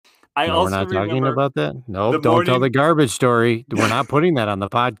I No, we're also not talking remember about that. the Nope, don't tell the morning garbage story. We're not putting that on the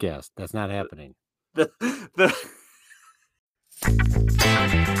podcast. That's not happening. the the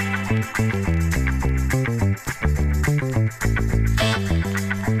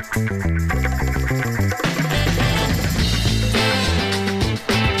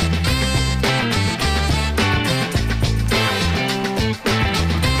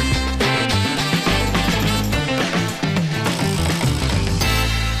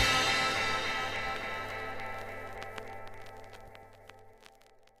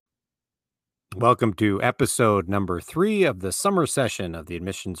Welcome to episode number 3 of the summer session of the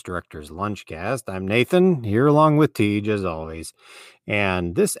Admissions Director's Lunchcast. I'm Nathan, here along with Tej, as always.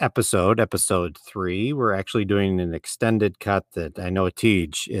 And this episode 3, we're actually doing an extended cut that I know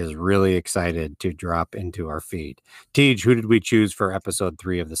Tej is really excited to drop into our feed. Tej, who did we choose for episode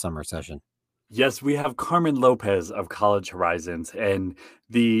 3 of the summer session? Yes, we have Carmen Lopez of College Horizons, and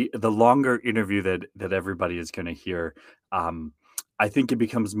the longer interview that everybody is going to hear. I think it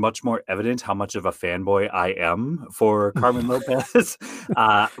becomes much more evident how much of a fanboy I am for Carmen Lopez.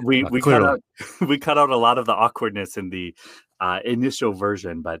 We cut Clearly. out we cut out a lot of the awkwardness in the initial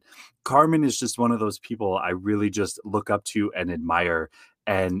version, but Carmen is just one of those people I really just look up to and admire.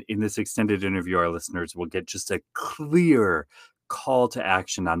 And in this extended interview, our listeners will get just a clear call to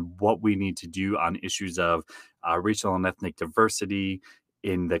action on what we need to do on issues of racial and ethnic diversity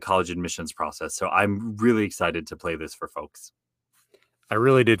in the college admissions process. So I'm really excited to play this for folks. I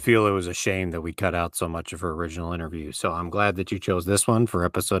really did feel it was a shame that we cut out so much of her original interview. So I'm glad that you chose this one for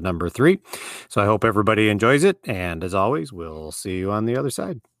episode number 3. So I hope everybody enjoys it. And as always, we'll see you on the other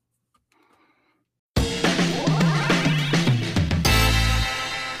side.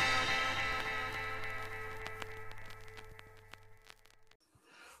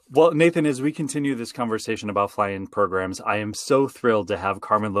 Well, Nathan, as we continue this conversation about fly-in programs, I am so thrilled to have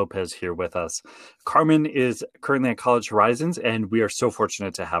Carmen Lopez here with us. Carmen is currently at College Horizons, and we are so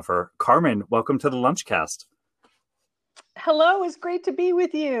fortunate to have her. Carmen, welcome to the Lunchcast. Hello, it's great to be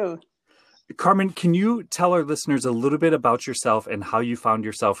with you. Carmen, can you tell our listeners a little bit about yourself and how you found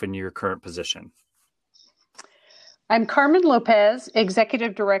yourself in your current position? I'm Carmen Lopez,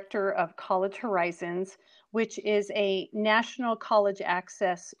 Executive Director of College Horizons, which is a national college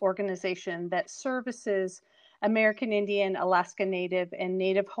access organization that services American Indian, Alaska Native, and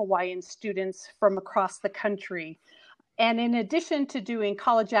Native Hawaiian students from across the country. And in addition to doing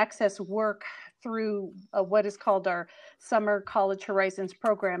college access work through what is called our Summer College Horizons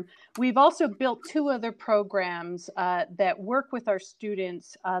program, we've also built 2 other programs that work with our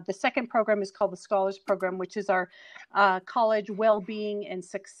students. The second program is called the Scholars Program, which is our college well-being and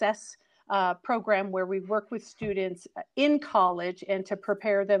success program where we work with students in college and to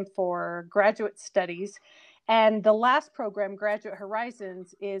prepare them for graduate studies. And the last program, Graduate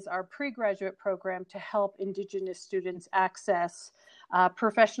Horizons, is our pre-graduate program to help Indigenous students access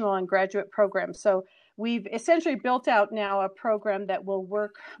professional and graduate programs. So we've essentially built out now a program that will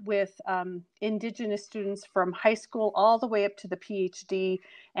work with Indigenous students from high school all the way up to the PhD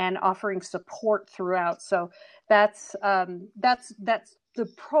and offering support throughout. So that's the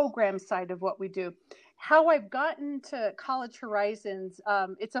program side of what we do. How I've gotten to College Horizons,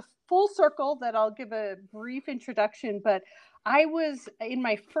 it's a full circle that I'll give a brief introduction, but I was in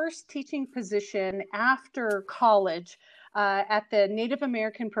my first teaching position after college at the Native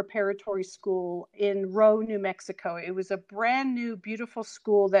American Preparatory School in Rowe, New Mexico. It was a brand new, beautiful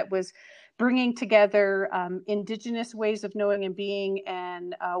school that was bringing together Indigenous ways of knowing and being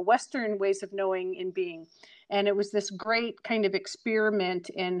and Western ways of knowing and being. And it was this great kind of experiment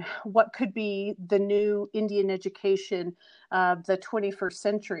in what could be the new Indian education of the 21st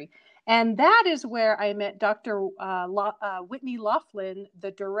century. And that is where I met Dr. Whitney Laughlin,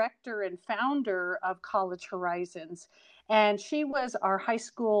 the director and founder of College Horizons. And she was our high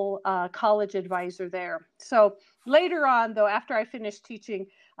school college advisor there. So later on, though, after I finished teaching,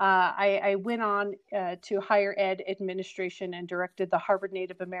 I went on to higher ed administration and directed the Harvard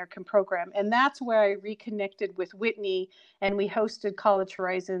Native American program. And that's where I reconnected with Whitney, and we hosted College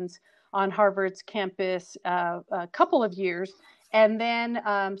Horizons on Harvard's campus a couple of years. And then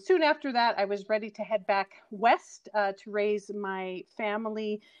soon after that, I was ready to head back west to raise my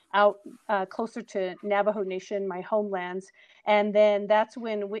family out closer to Navajo Nation, my homelands. And then that's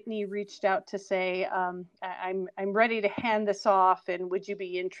when Whitney reached out to say, I'm ready to hand this off, and would you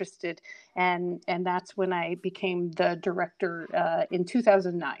be interested? And that's when I became the director in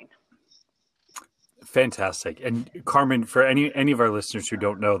 2009. Fantastic. And Carmen, for any of our listeners who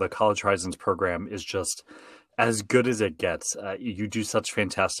don't know, the College Horizons program is just as good as it gets. You do such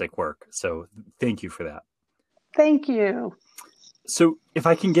fantastic work. So thank you for that. Thank you. So if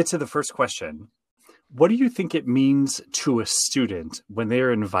I can get to the first question, what do you think it means to a student when they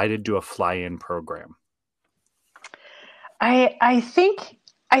are invited to a fly-in program? I think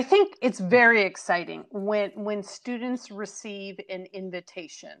it's very exciting when students receive an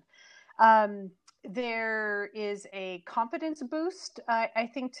invitation. Um, there is a confidence boost, I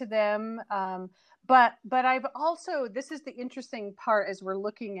think, to them. But I've also, this is the interesting part as we're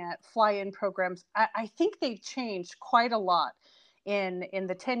looking at fly-in programs. I think they've changed quite a lot in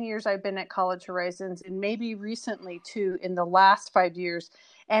the 10 years I've been at College Horizons, and maybe recently too in the last 5 years.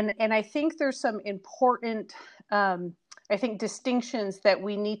 And I think there's some important I think distinctions that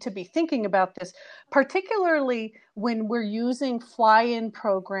we need to be thinking about this, particularly when we're using fly-in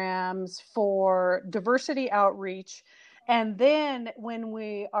programs for diversity outreach. And then when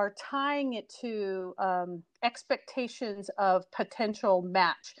we are tying it to expectations of potential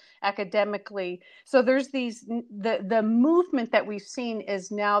match academically. So there's the movement that we've seen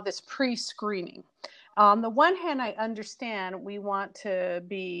is now this pre-screening. On the one hand, I understand we want to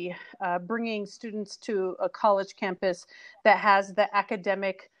be bringing students to a college campus that has the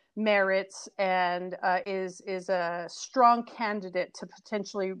academic merits and is a strong candidate to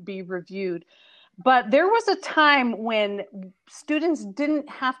potentially be reviewed. But there was a time when students didn't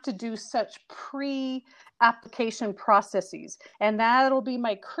have to do such pre-application processes, and that'll be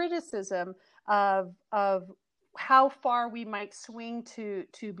my criticism of how far we might swing to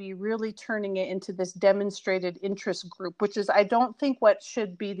be really turning it into this demonstrated interest group, which is, I don't think, what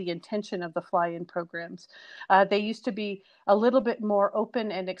should be the intention of the fly-in programs. They used to be a little bit more open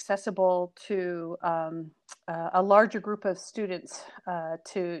and accessible to a larger group of students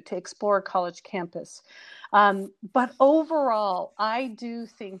to explore a college campus. But overall, I do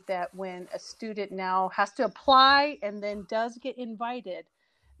think that when a student now has to apply and then does get invited,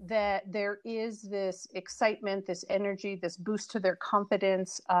 that there is this excitement, this energy, this boost to their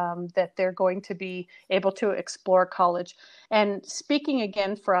confidence, that they're going to be able to explore college. And speaking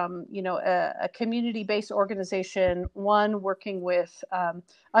again from, a community-based organization, one working with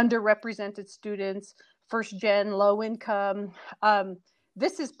underrepresented students, first gen, low income,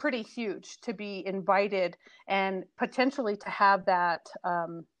 this is pretty huge to be invited and potentially to have that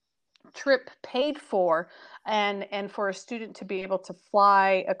trip paid for, and for a student to be able to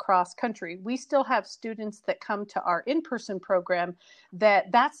fly across country. We still have students that come to our in-person program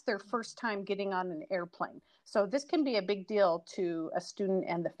that's their first time getting on an airplane. So this can be a big deal to a student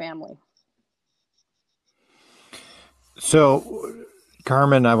and the family. So,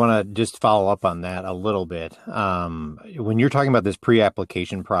 Carmen, I want to just follow up on that a little bit. When you're talking about this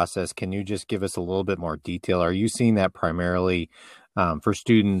pre-application process, can you just give us a little bit more detail? Are you seeing that primarily for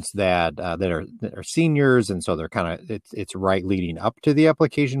students that are seniors, and so they're kind of it's right leading up to the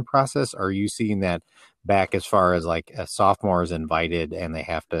application process? Or are you seeing that back as far as like a sophomore is invited and they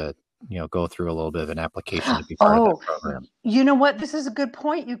have to go through a little bit of an application to be part of that program? You know what? This is a good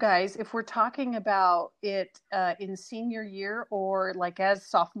point, you guys. If we're talking about it in senior year or like as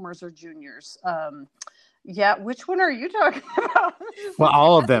sophomores or juniors, yeah, which one are you talking about? Well,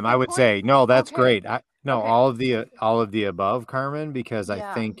 all of them, I would say. No, that's Okay. great. No, Okay. all of the above, Carmen, because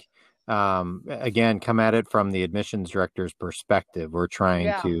I think again, come at it from the admissions director's perspective. We're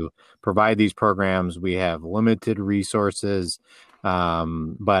trying to provide these programs. We have limited resources.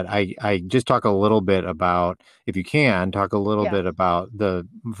 But I just talk a little bit about, if you can, talk a little bit about the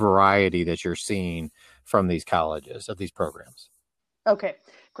variety that you're seeing from these colleges, of these programs. Okay,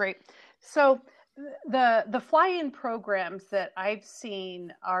 great. So the fly-in programs that I've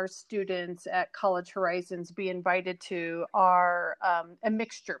seen our students at College Horizons be invited to are a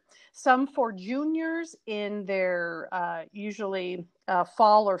mixture. Some for juniors in their usually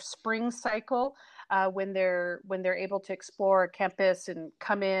fall or spring cycle, when they're able to explore a campus and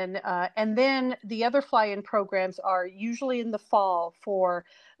come in, and then the other fly-in programs are usually in the fall for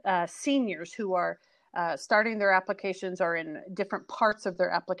seniors who are starting their applications or in different parts of their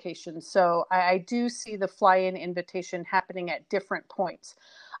applications. So I do see the fly-in invitation happening at different points.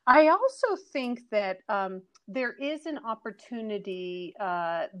 I also think that there is an opportunity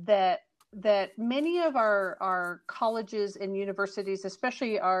that many of our colleges and universities,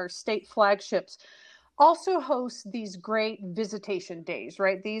 especially our state flagships, also host these great visitation days,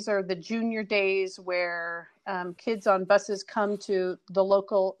 right? These are the junior days where kids on buses come to the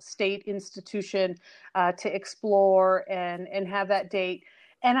local state institution to explore and have that date.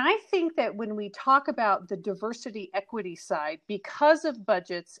 And I think that when we talk about the diversity equity side, because of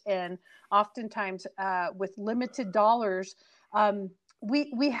budgets and oftentimes with limited dollars,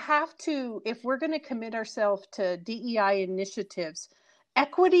 we have to, if we're going to commit ourselves to DEI initiatives,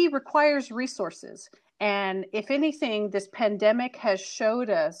 equity requires resources. And if anything, this pandemic has showed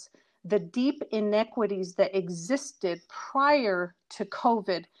us the deep inequities that existed prior to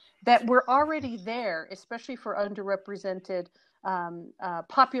COVID that were already there, especially for underrepresented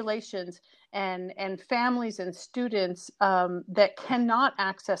populations and families and students that cannot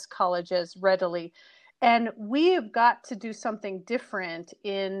access colleges readily. And we have got to do something different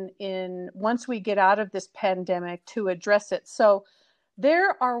in once we get out of this pandemic to address it. So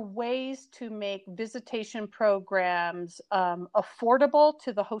there are ways to make visitation programs affordable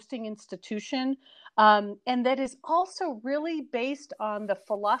to the hosting institution, and that is also really based on the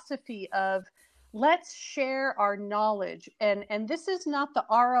philosophy of let's share our knowledge. And this is not the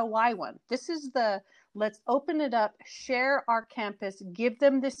ROI one. This is the let's open it up, share our campus, give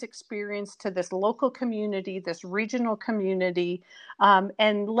them this experience to this local community, this regional community,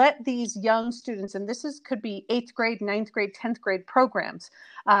 and let these young students, and this could be 8th grade, 9th grade, 10th grade programs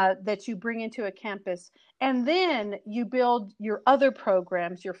that you bring into a campus. And then you build your other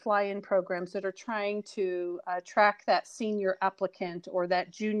programs, your fly-in programs that are trying to attract that senior applicant or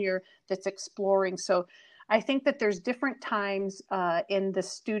that junior that's exploring. So I think that there's different times in the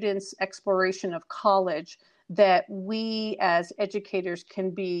students' exploration of college that we as educators can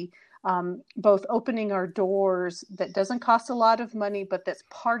be both opening our doors that doesn't cost a lot of money, but that's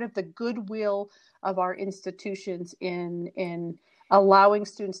part of the goodwill of our institutions in allowing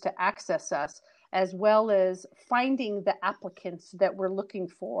students to access us, as well as finding the applicants that we're looking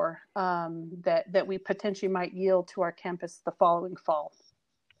for that we potentially might yield to our campus the following fall.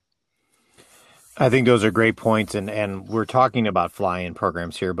 I think those are great points, and we're talking about fly-in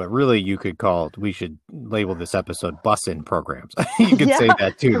programs here, but really we should label this episode bus-in programs. You could say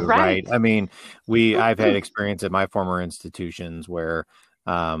that too, right? I mean, I've had experience at my former institutions where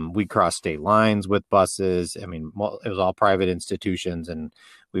we crossed state lines with buses. I mean, it was all private institutions, and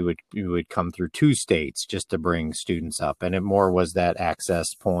we would come through 2 states just to bring students up, and it more was that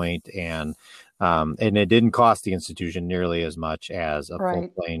access point, and it didn't cost the institution nearly as much as a full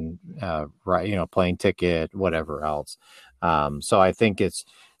plane, plane ticket, whatever else. So I think it's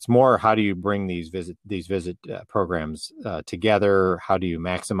more, how do you bring these visit programs together? How do you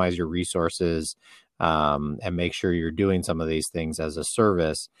maximize your resources and make sure you're doing some of these things as a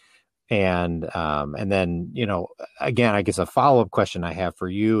service? And then, again, I guess a follow-up question I have for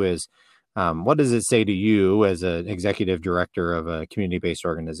you is, what does it say to you as an executive director of a community-based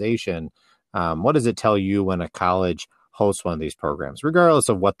organization? What does it tell you when a college hosts one of these programs, regardless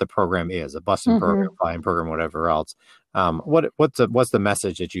of what the program is, a busing program, flying program, whatever else? What's the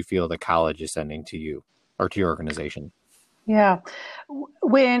message that you feel the college is sending to you or to your organization? Yeah,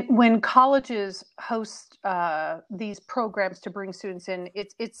 when colleges host these programs to bring students in,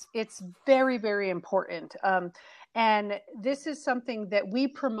 it's very, very important. And this is something that we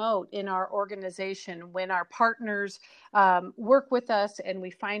promote in our organization when our partners work with us and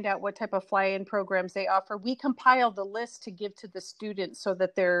we find out what type of fly-in programs they offer. We compile the list to give to the students so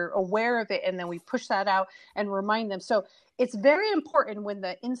that they're aware of it, and then we push that out and remind them. So it's very important when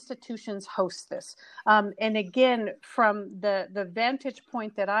the institutions host this. And again, from the vantage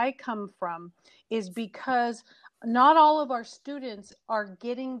point that I come from is because not all of our students are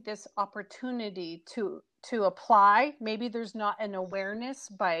getting this opportunity to apply. Maybe there's not an awareness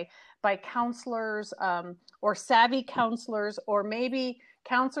by counselors or savvy counselors, or maybe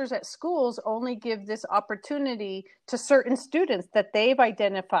counselors at schools only give this opportunity to certain students that they've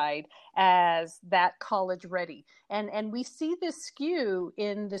identified as that college ready. And we see this skew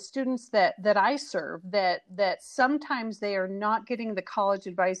in the students that I serve, that sometimes they are not getting the college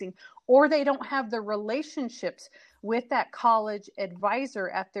advising, or they don't have the relationships with that college advisor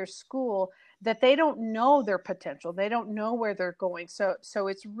at their school, that they don't know their potential. They don't know where they're going. So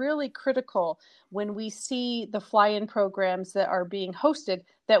it's really critical when we see the fly-in programs that are being hosted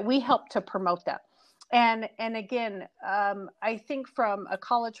that we help to promote that. And again, I think from a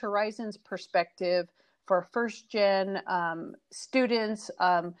College Horizons perspective, for first-gen students,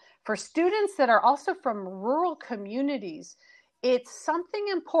 for students that are also from rural communities, it's something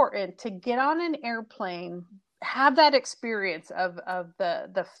important to get on an airplane, have that experience of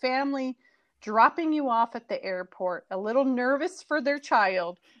the family dropping you off at the airport, a little nervous for their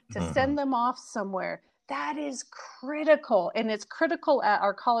child, to send them off somewhere. That is critical. And it's critical at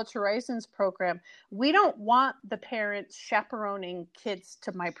our College Horizons program. We don't want the parents chaperoning kids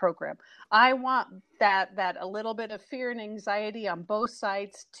to my program. I want that a little bit of fear and anxiety on both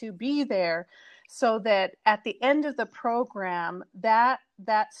sides to be there, so that at the end of the program, that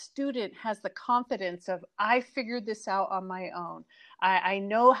student has the confidence of, I figured this out on my own. I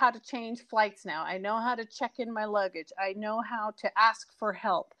know how to change flights now. I know how to check in my luggage. I know how to ask for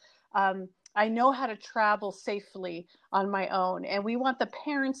help. I know how to travel safely on my own. And we want the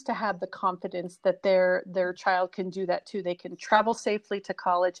parents to have the confidence that their child can do that too. They can travel safely to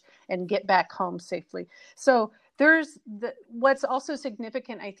college and get back home safely. So what's also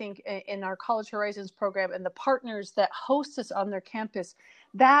significant, I think, in our College Horizons program and the partners that host us on their campus,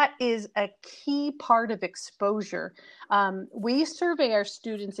 that is a key part of exposure. We survey our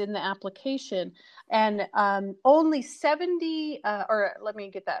students in the application, and only 70, or let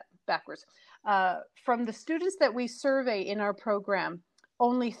me get that backwards. From the students that we survey in our program,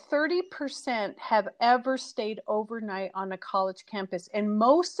 only 30% have ever stayed overnight on a college campus. And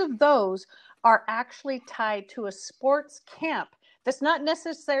most of those are actually tied to a sports camp that's not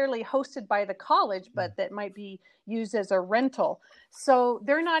necessarily hosted by the college, but that might be used as a rental. So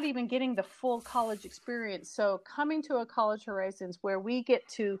they're not even getting the full college experience. So coming to a College Horizons where we get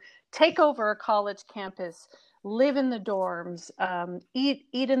to take over a college campus, live in the dorms, eat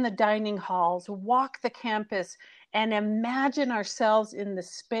in the dining halls, walk the campus, and imagine ourselves in the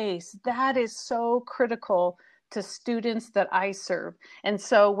space, that is so critical to students that I serve. And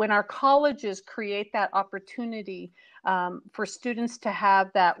so when our colleges create that opportunity for students to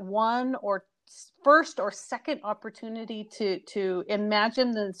have that one or first or second opportunity to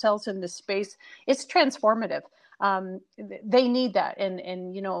imagine themselves in the space, it's transformative. They need that.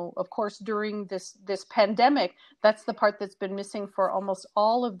 And, you know, of course, during this pandemic, that's the part that's been missing for almost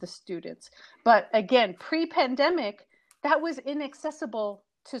all of the students. But again, pre-pandemic, that was inaccessible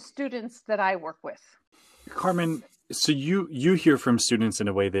to students that I work with. Carmen, so you hear from students in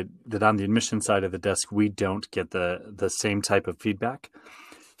a way that on the admission side of the desk, we don't get the same type of feedback.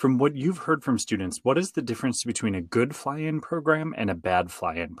 From what you've heard from students, what is the difference between a good fly-in program and a bad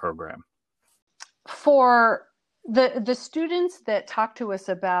fly-in program? For the students that talk to us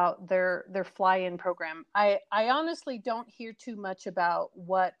about their fly-in program, I honestly don't hear too much about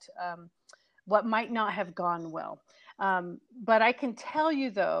what might not have gone well. But I can tell you,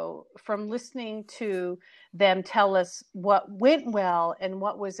 though, from listening to them tell us what went well and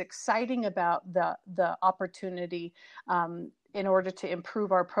what was exciting about the opportunity in order to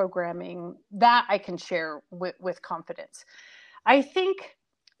improve our programming, that I can share with confidence. I think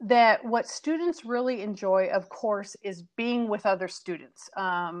that what students really enjoy, of course, is being with other students.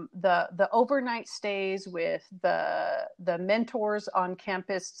 The overnight stays with the mentors on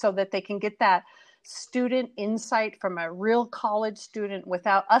campus so that they can get that student insight from a real college student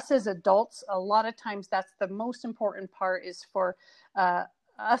without us as adults. A lot of times that's the most important part, is for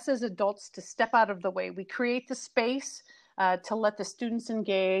us as adults to step out of the way. We create the space to let the students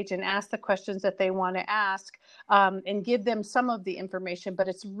engage and ask the questions that they want to ask, and give them some of the information. But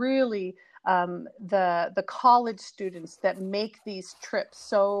it's really the college students that make these trips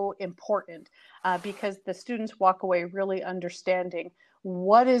so important, because the students walk away really understanding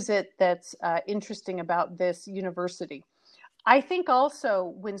what is it that's interesting about this university. I think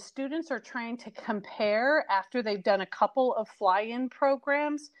also when students are trying to compare after they've done a couple of fly-in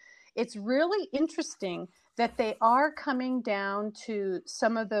programs, it's really interesting that they are coming down to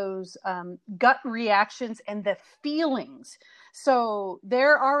some of those gut reactions and the feelings. So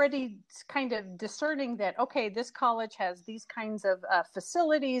they're already kind of discerning that, okay, this college has these kinds of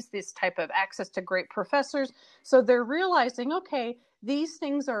facilities, this type of access to great professors. So they're realizing, okay, these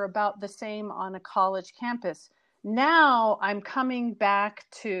things are about the same on a college campus. Now I'm coming back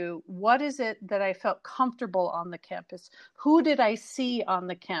to what is it that I felt comfortable on the campus? Who did I see on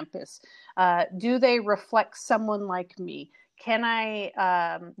the campus? Do they reflect someone like me?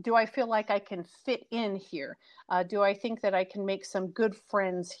 Do I feel like I can fit in here? Do I think that I can make some good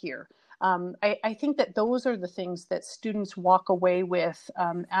friends here? I think that those are the things that students walk away with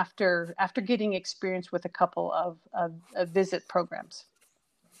after getting experience with a couple of visit programs.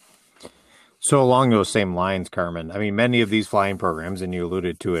 So along those same lines, Carmen, I mean, many of these flying programs, and you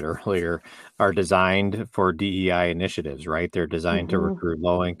alluded to it earlier, are designed for DEI initiatives, right? They're designed to recruit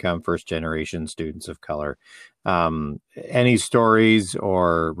low-income, first-generation students of color. Any stories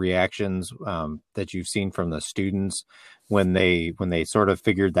or reactions that you've seen from the students when they sort of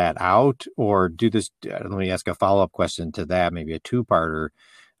figured that out? Or let me ask a follow-up question to that, maybe a two-parter.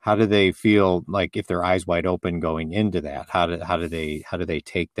 How do they feel, like, if their eyes wide open going into that? How do they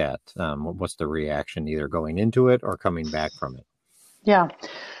take that? What's the reaction either going into it or coming back from it? Yeah.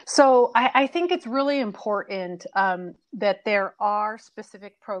 So I think it's really important that there are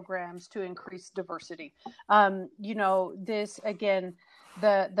specific programs to increase diversity. This, again,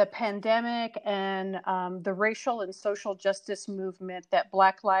 the pandemic and the racial and social justice movement that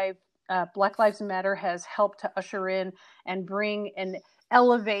Black Lives Matter has helped to usher in and bring and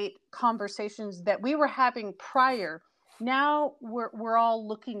elevate conversations that we were having prior now we're all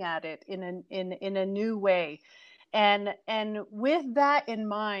looking at it in a new way. And with that in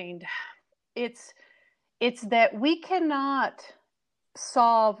mind, it's that we cannot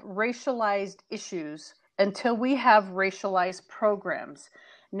solve racialized issues until we have racialized programs.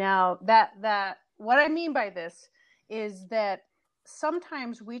 Now, that what I mean by this is that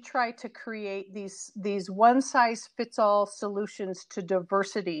sometimes we try to create these one size fits all solutions to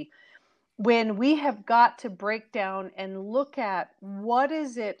diversity, when we have got to break down and look at what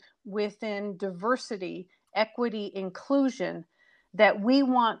is it within diversity, equity, inclusion that we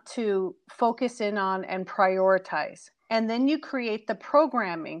want to focus in on and prioritize. And then you create the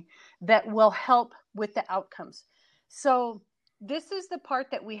programming that will help with the outcomes. So this is the part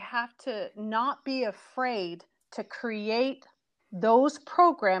that we have to not be afraid to create those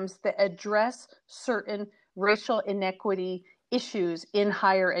programs that address certain racial inequity issues in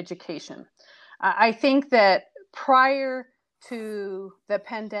higher education. I think that prior to the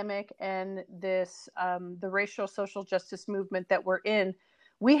pandemic and this the racial social justice movement that we're in,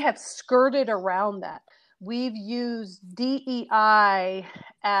 we have skirted around that. We've used DEI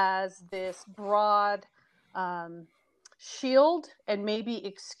as this broad shield and maybe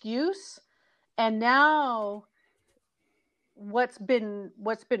excuse, and now what's been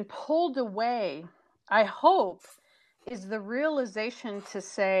pulled away, I hope, is the realization to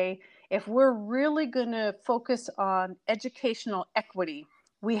say, if we're really going to focus on educational equity,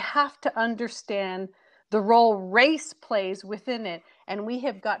 we have to understand the role race plays within it, and we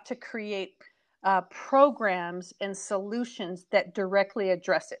have got to create programs and solutions that directly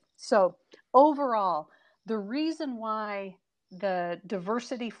address it. So overall, the reason why the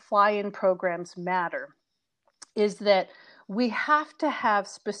diversity fly-in programs matter is that we have to have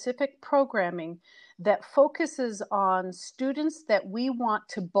specific programming that focuses on students that we want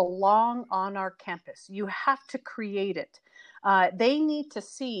to belong on our campus. You have to create it. They need to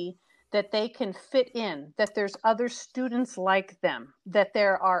see that they can fit in, that there's other students like them, that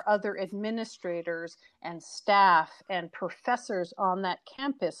there are other administrators and staff and professors on that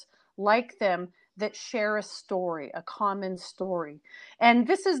campus like them that share a story, a common story. And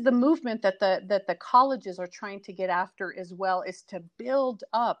this is the movement that the colleges are trying to get after as well, is to build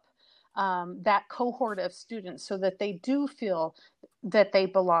up that cohort of students so that they do feel that they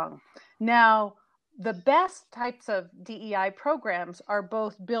belong. Now, the best types of DEI programs are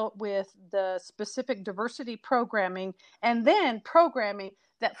both built with the specific diversity programming and then programming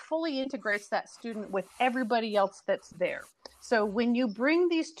that fully integrates that student with everybody else that's there. So when you bring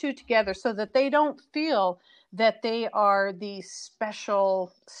these two together so that they don't feel that they are these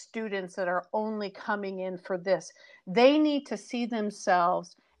special students that are only coming in for this, they need to see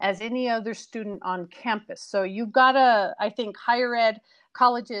themselves as any other student on campus. So you've got to, I think, higher ed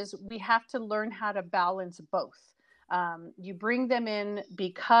colleges, we have to learn how to balance both. You bring them in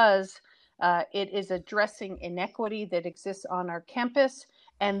because it is addressing inequity that exists on our campus.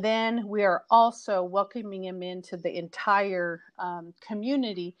 And then we are also welcoming them into the entire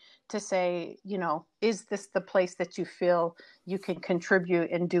community to say, you know, is this the place that you feel you can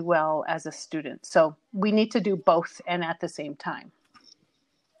contribute and do well as a student? So we need to do both and at the same time.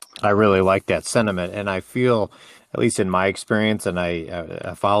 I really like that sentiment. And I feel, at least in my experience, and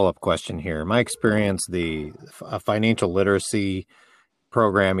a follow-up question here, my experience, the financial literacy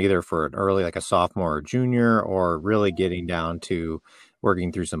program, either for an early, like a sophomore or junior, or really getting down to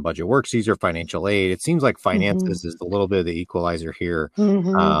working through some budget worksheets or financial aid. It seems like finances is a little bit of the equalizer here,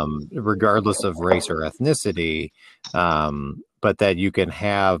 regardless of race or ethnicity. But that you can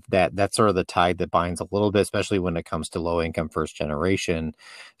have that's sort of the tide that binds a little bit, especially when it comes to low income first generation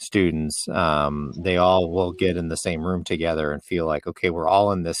students. They all will get in the same room together and feel like, okay, we're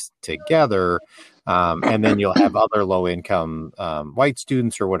all in this together. And then you'll have other low income white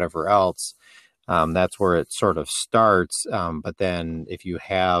students or whatever else. That's where it sort of starts. But then if you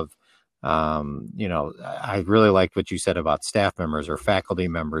have, I really liked what you said about staff members or faculty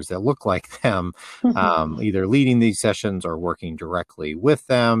members that look like them, either leading these sessions or working directly with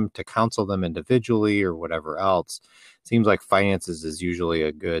them to counsel them individually or whatever else. Seems like finances is usually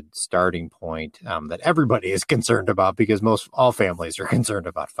a good starting point that everybody is concerned about, because all families are concerned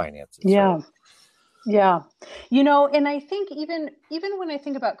about finances. Yeah. Right? Yeah. You know, and I think even when I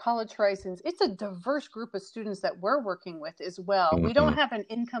think about College Horizons, it's a diverse group of students that we're working with as well. We don't have an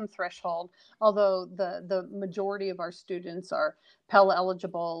income threshold, although the majority of our students are Pell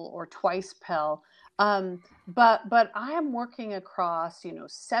eligible or twice Pell. But I am working across,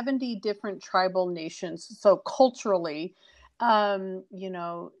 70 different tribal nations. So culturally,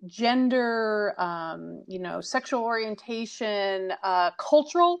 gender, sexual orientation,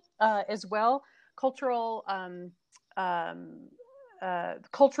 cultural as well. Cultural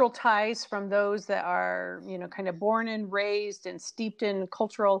cultural ties from those that are, kind of born and raised and steeped in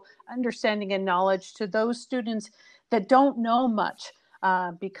cultural understanding and knowledge to those students that don't know much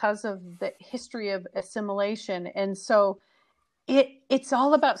because of the history of assimilation. And so it's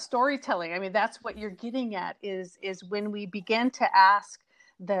all about storytelling. I mean, that's what you're getting at is when we begin to ask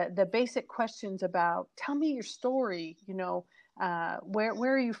the basic questions about, tell me your story, where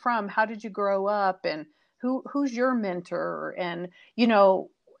are you from? How did you grow up? And who's your mentor? And,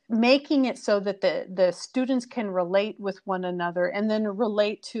 making it so that the students can relate with one another and then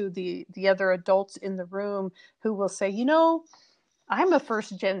relate to the other adults in the room who will say, I'm a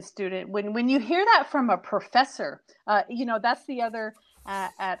first gen student. When you hear that from a professor, that's the other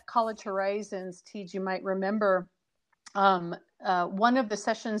at College Horizons, Tej, you might remember one of the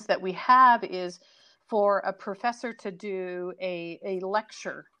sessions that we have is for a professor to do a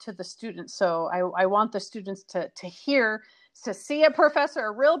lecture to the students. So I want the students to hear, to see a professor,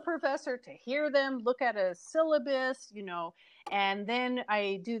 a real professor, to hear them, look at a syllabus, and then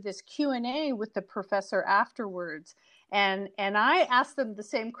I do this Q&A with the professor afterwards. And I ask them the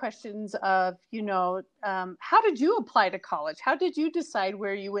same questions of, how did you apply to college? How did you decide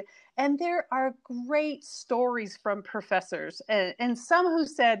where you went? And there are great stories from professors and some who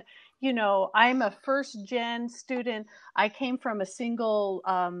said, I'm a first gen student. I came from a single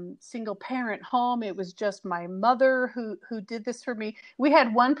parent home. It was just my mother who did this for me. We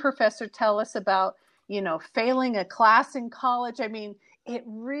had one professor tell us about, failing a class in college. I mean, it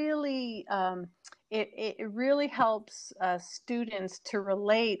really helps students to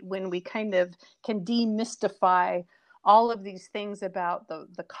relate when we kind of can demystify all of these things about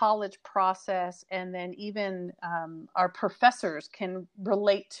the college process. And then even our professors can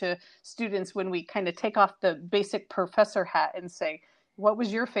relate to students when we kind of take off the basic professor hat and say, what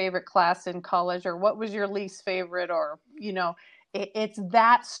was your favorite class in college? Or what was your least favorite? Or, it's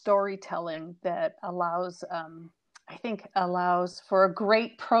that storytelling that allows for a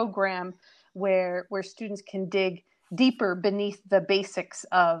great program where students can dig deeper beneath the basics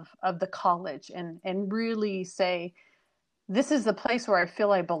of the college and really say, this is the place where I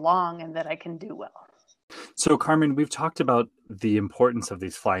feel I belong and that I can do well. So, Carmen, we've talked about the importance of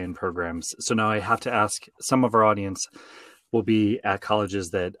these fly-in programs. So now I have to ask, some of our audience will be at colleges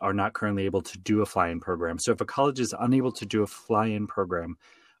that are not currently able to do a fly-in program. So if a college is unable to do a fly-in program,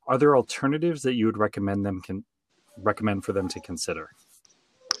 are there alternatives that you would recommend for them to consider?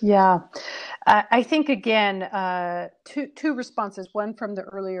 Yeah, I think, again, two responses. One from the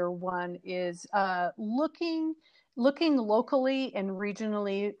earlier one is looking locally and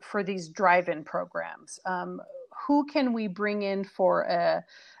regionally for these drive-in programs. Who can we bring in for a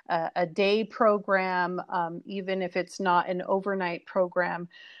day program, even if it's not an overnight program,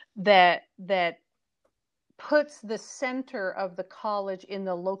 that puts the center of the college in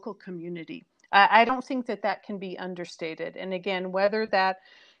the local community? I don't think that can be understated. And again, whether that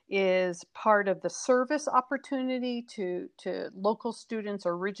is part of the service opportunity to local students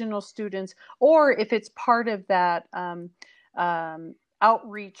or regional students, or if it's part of that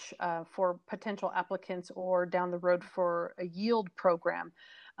outreach for potential applicants or down the road for a yield program,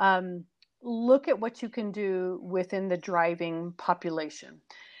 look at what you can do within the driving population.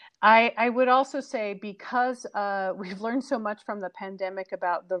 I would also say, because we've learned so much from the pandemic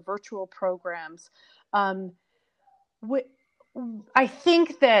about the virtual programs, I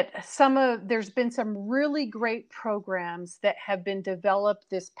think that there's been some really great programs that have been developed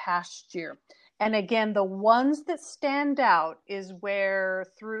this past year. And again, the ones that stand out is where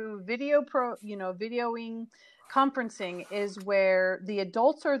through videoing, conferencing is where the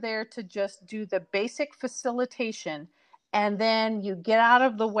adults are there to just do the basic facilitation. And then you get out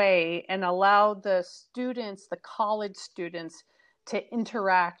of the way and allow the students, the college students, to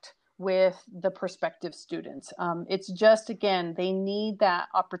interact with the prospective students. It's just, again, they need that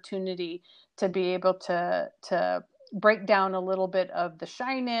opportunity to be able to break down a little bit of the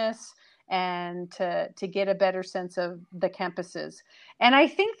shyness and to get a better sense of the campuses. And I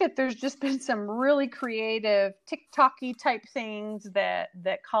think that there's just been some really creative TikTok-y type things that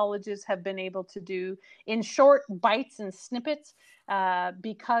colleges have been able to do in short bites and snippets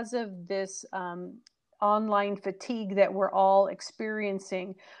because of this online fatigue that we're all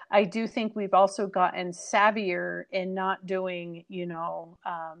experiencing. I do think we've also gotten savvier in not doing,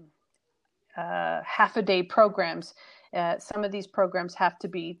 half a day programs. Some of these programs have to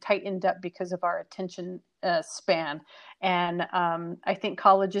be tightened up because of our attention span. And I think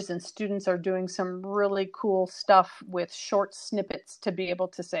colleges and students are doing some really cool stuff with short snippets to be able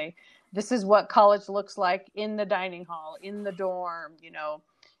to say, this is what college looks like in the dining hall, in the dorm,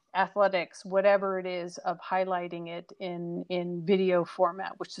 athletics, whatever it is, of highlighting it in video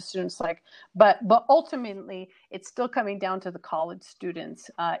format, which the students like. But ultimately, it's still coming down to the college students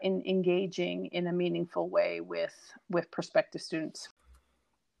in engaging in a meaningful way with prospective students.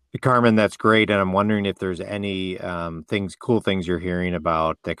 Carmen, that's great. And I'm wondering if there's any cool things you're hearing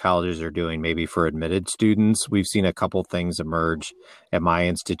about that colleges are doing, maybe for admitted students. We've seen a couple things emerge at my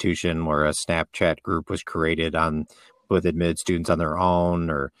institution where a Snapchat group was created with admitted students on their own,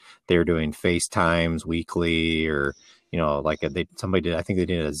 or they're doing FaceTimes weekly, or like somebody did. I think they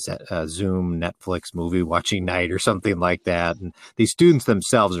did a Zoom Netflix movie watching night or something like that. And these students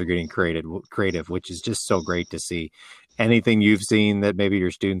themselves are getting creative, which is just so great to see. Anything you've seen that maybe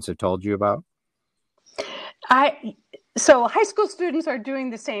your students have told you about? So high school students are doing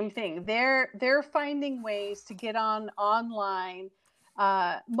the same thing. They're finding ways to get online,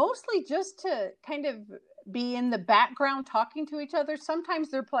 mostly just to kind of be in the background talking to each other. Sometimes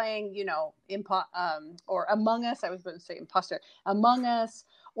they're playing, or Among Us. I was going to say imposter, Among Us,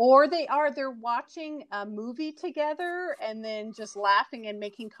 or they're watching a movie together and then just laughing and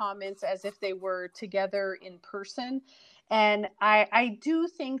making comments as if they were together in person. And I do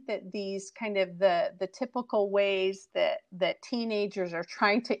think that these kind of the typical ways that teenagers are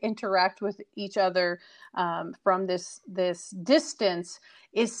trying to interact with each other from this distance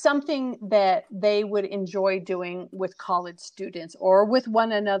is something that they would enjoy doing with college students or with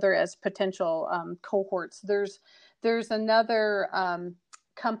one another as potential cohorts. There's another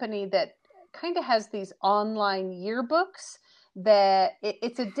company that kind of has these online yearbooks that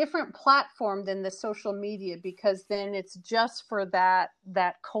it's a different platform than the social media, because then it's just for that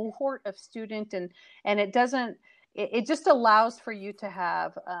cohort of student, and it just allows for you to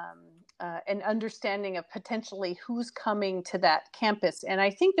have an understanding of potentially who's coming to that campus. And I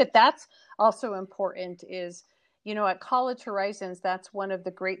think that that's also important is, at College Horizons, that's one of the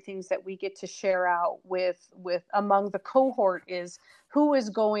great things that we get to share out with among the cohort is who is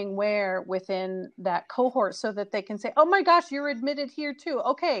going where within that cohort, so that they can say, oh my gosh, you're admitted here too.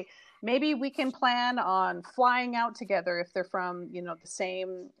 Okay, maybe we can plan on flying out together if they're from, the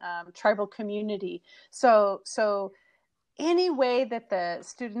same tribal community. So any way that the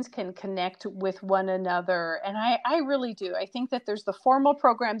students can connect with one another. And I really do. I think that there's the formal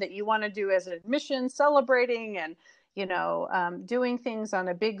program that you want to do as an admission, celebrating and, doing things on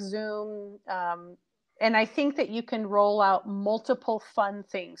a big Zoom. And I think that you can roll out multiple fun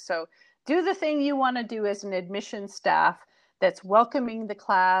things. So do the thing you want to do as an admission staff that's welcoming the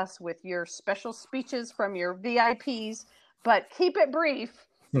class with your special speeches from your VIPs, but keep it brief.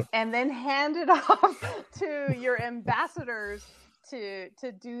 And then hand it off to your ambassadors to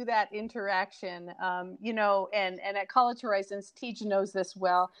do that interaction. And at College Horizons, Tej knows this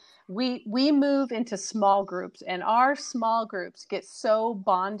well. We move into small groups, and our small groups get so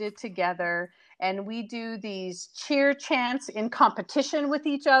bonded together, and we do these cheer chants in competition with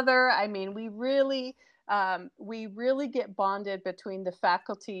each other. I mean, we really get bonded between the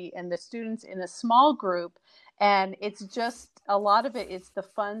faculty and the students in a small group. And it's just a lot of it is the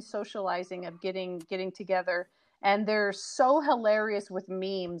fun socializing of getting together. And they're so hilarious with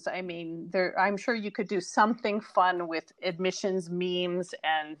memes. I mean, I'm sure you could do something fun with admissions memes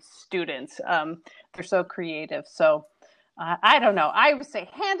and students. They're so creative. So I don't know. I would say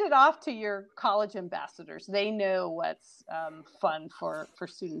hand it off to your college ambassadors. They know what's fun for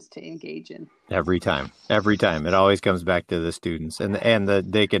students to engage in. Every time, it always comes back to the students, and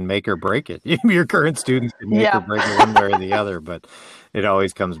they can make or break it. Your current students can make or break it one way or the other, but it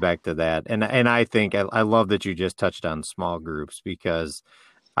always comes back to that. And I think I love that you just touched on small groups, because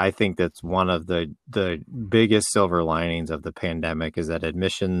I think that's one of the biggest silver linings of the pandemic is that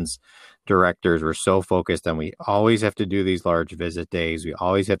admissions directors were so focused on, we always have to do these large visit days. We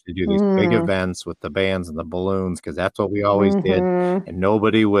always have to do these big events with the bands and the balloons, because that's what we always did. And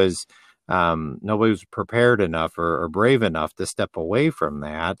nobody was prepared enough or brave enough to step away from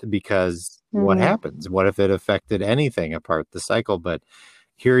that, because what happens? What if it affected anything apart the cycle? But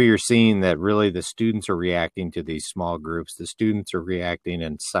here you're seeing that really the students are reacting to these small groups. The students are reacting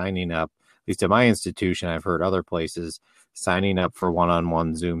and signing up, at least at my institution, I've heard other places, signing up for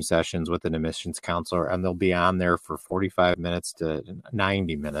one-on-one Zoom sessions with an admissions counselor, and they'll be on there for 45 minutes to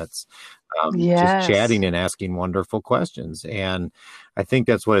 90 minutes, just chatting and asking wonderful questions. And I think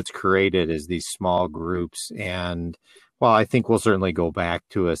that's what it's created, is these small groups. And well, I think we'll certainly go back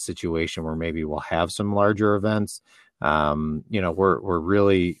to a situation where maybe we'll have some larger events. We're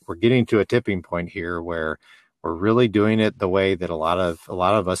getting to a tipping point here where we're really doing it the way that a lot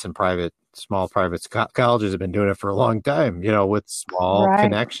of us in small private colleges have been doing it for a long time, with small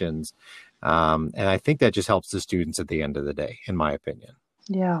connections. And I think that just helps the students at the end of the day, in my opinion.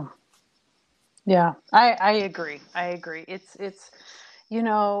 Yeah. Yeah, I agree. I agree. It's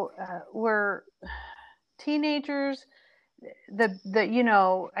we're teenagers.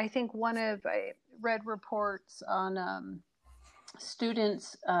 I think I read reports on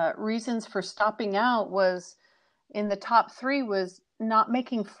students' reasons for stopping out was in the top three was not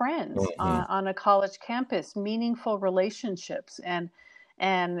making friends on a college campus, meaningful relationships, and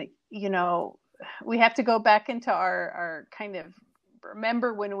we have to go back into our kind of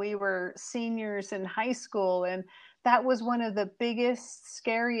remember when we were seniors in high school, and that was one of the biggest,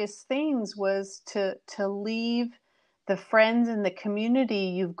 scariest things was to leave the friends and the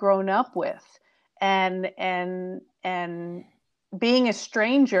community you've grown up with, and being a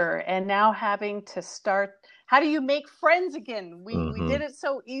stranger and now having to start. How do you make friends again? We did it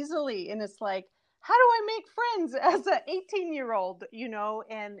so easily, and it's like, how do I make friends as an 18-year-old?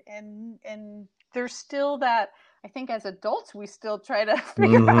 And there's still that. I think as adults we still try to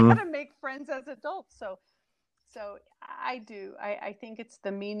figure out how to make friends as adults. So I do. I think it's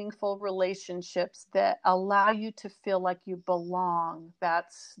the meaningful relationships that allow you to feel like you belong.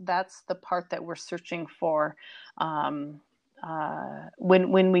 That's the part that we're searching for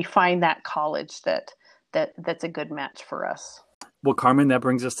when we find that college that's a good match for us. Well, Carmen, that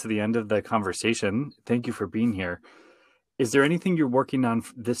brings us to the end of the conversation. Thank you for being here. Is there anything you're working on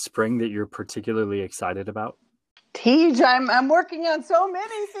this spring that you're particularly excited about? Tej, I'm working on so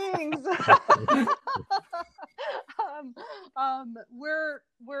many things.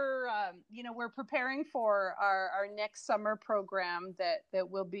 We're preparing for our next summer program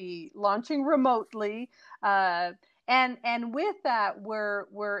that will be launching remotely, and with that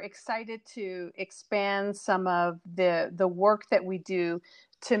we're excited to expand some of the work that we do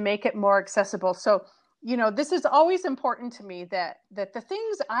to make it more accessible. So this is always important to me that the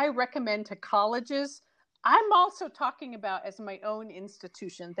things I recommend to colleges, I'm also talking about as my own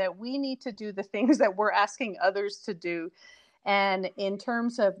institution, that we need to do the things that we're asking others to do. And in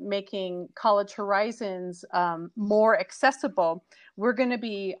terms of making College Horizons more accessible, we're going to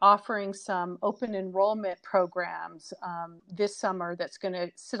be offering some open enrollment programs this summer that's going to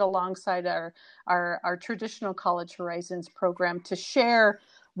sit alongside our traditional College Horizons program to share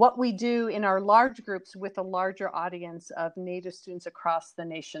what we do in our large groups with a larger audience of Native students across the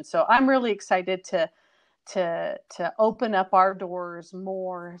nation. So I'm really excited to open up our doors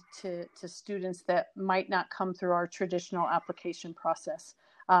more to students that might not come through our traditional application process.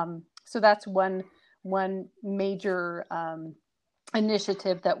 So that's one major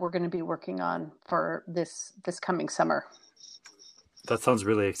initiative that we're going to be working on for this coming summer. That sounds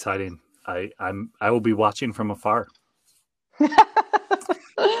really exciting. I will be watching from afar.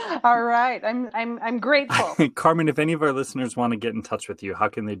 All right, I'm grateful. Carmen, if any of our listeners want to get in touch with you, how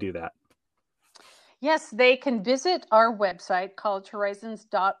can they do that? Yes, they can visit our website,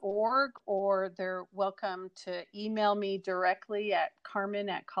 collegehorizons.org, or they're welcome to email me directly at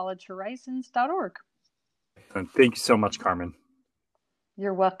carmen@collegehorizons.org. Thank you so much, Carmen.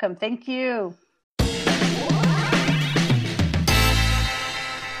 You're welcome. Thank you.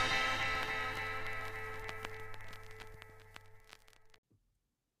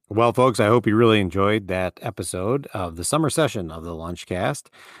 Well, folks, I hope you really enjoyed that episode of the summer session of the Lunchcast.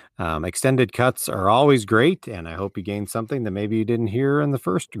 Extended cuts are always great, and I hope you gained something that maybe you didn't hear in the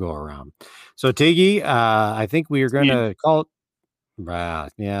first go around. So, Tiggy, I think we are going to call it.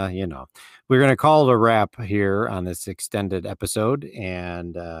 Yeah, we're going to call it a wrap here on this extended episode.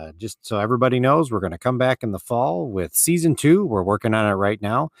 And just so everybody knows, we're going to come back in the fall with season 2. We're working on it right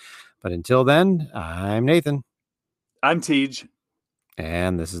now. But until then, I'm Nathan. I'm Tej.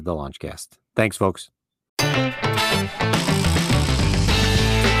 And this is the Lunchcast. Thanks, folks.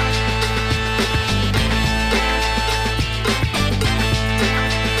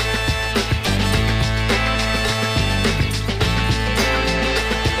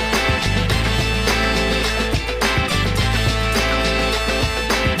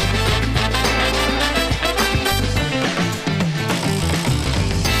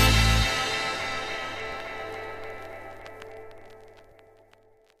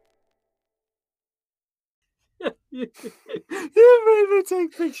 You made me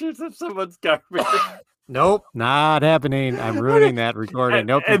take pictures of someone's garbage. Nope, not happening. I'm ruining that recording.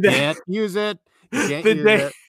 Nope, you can't use it. You can't use it.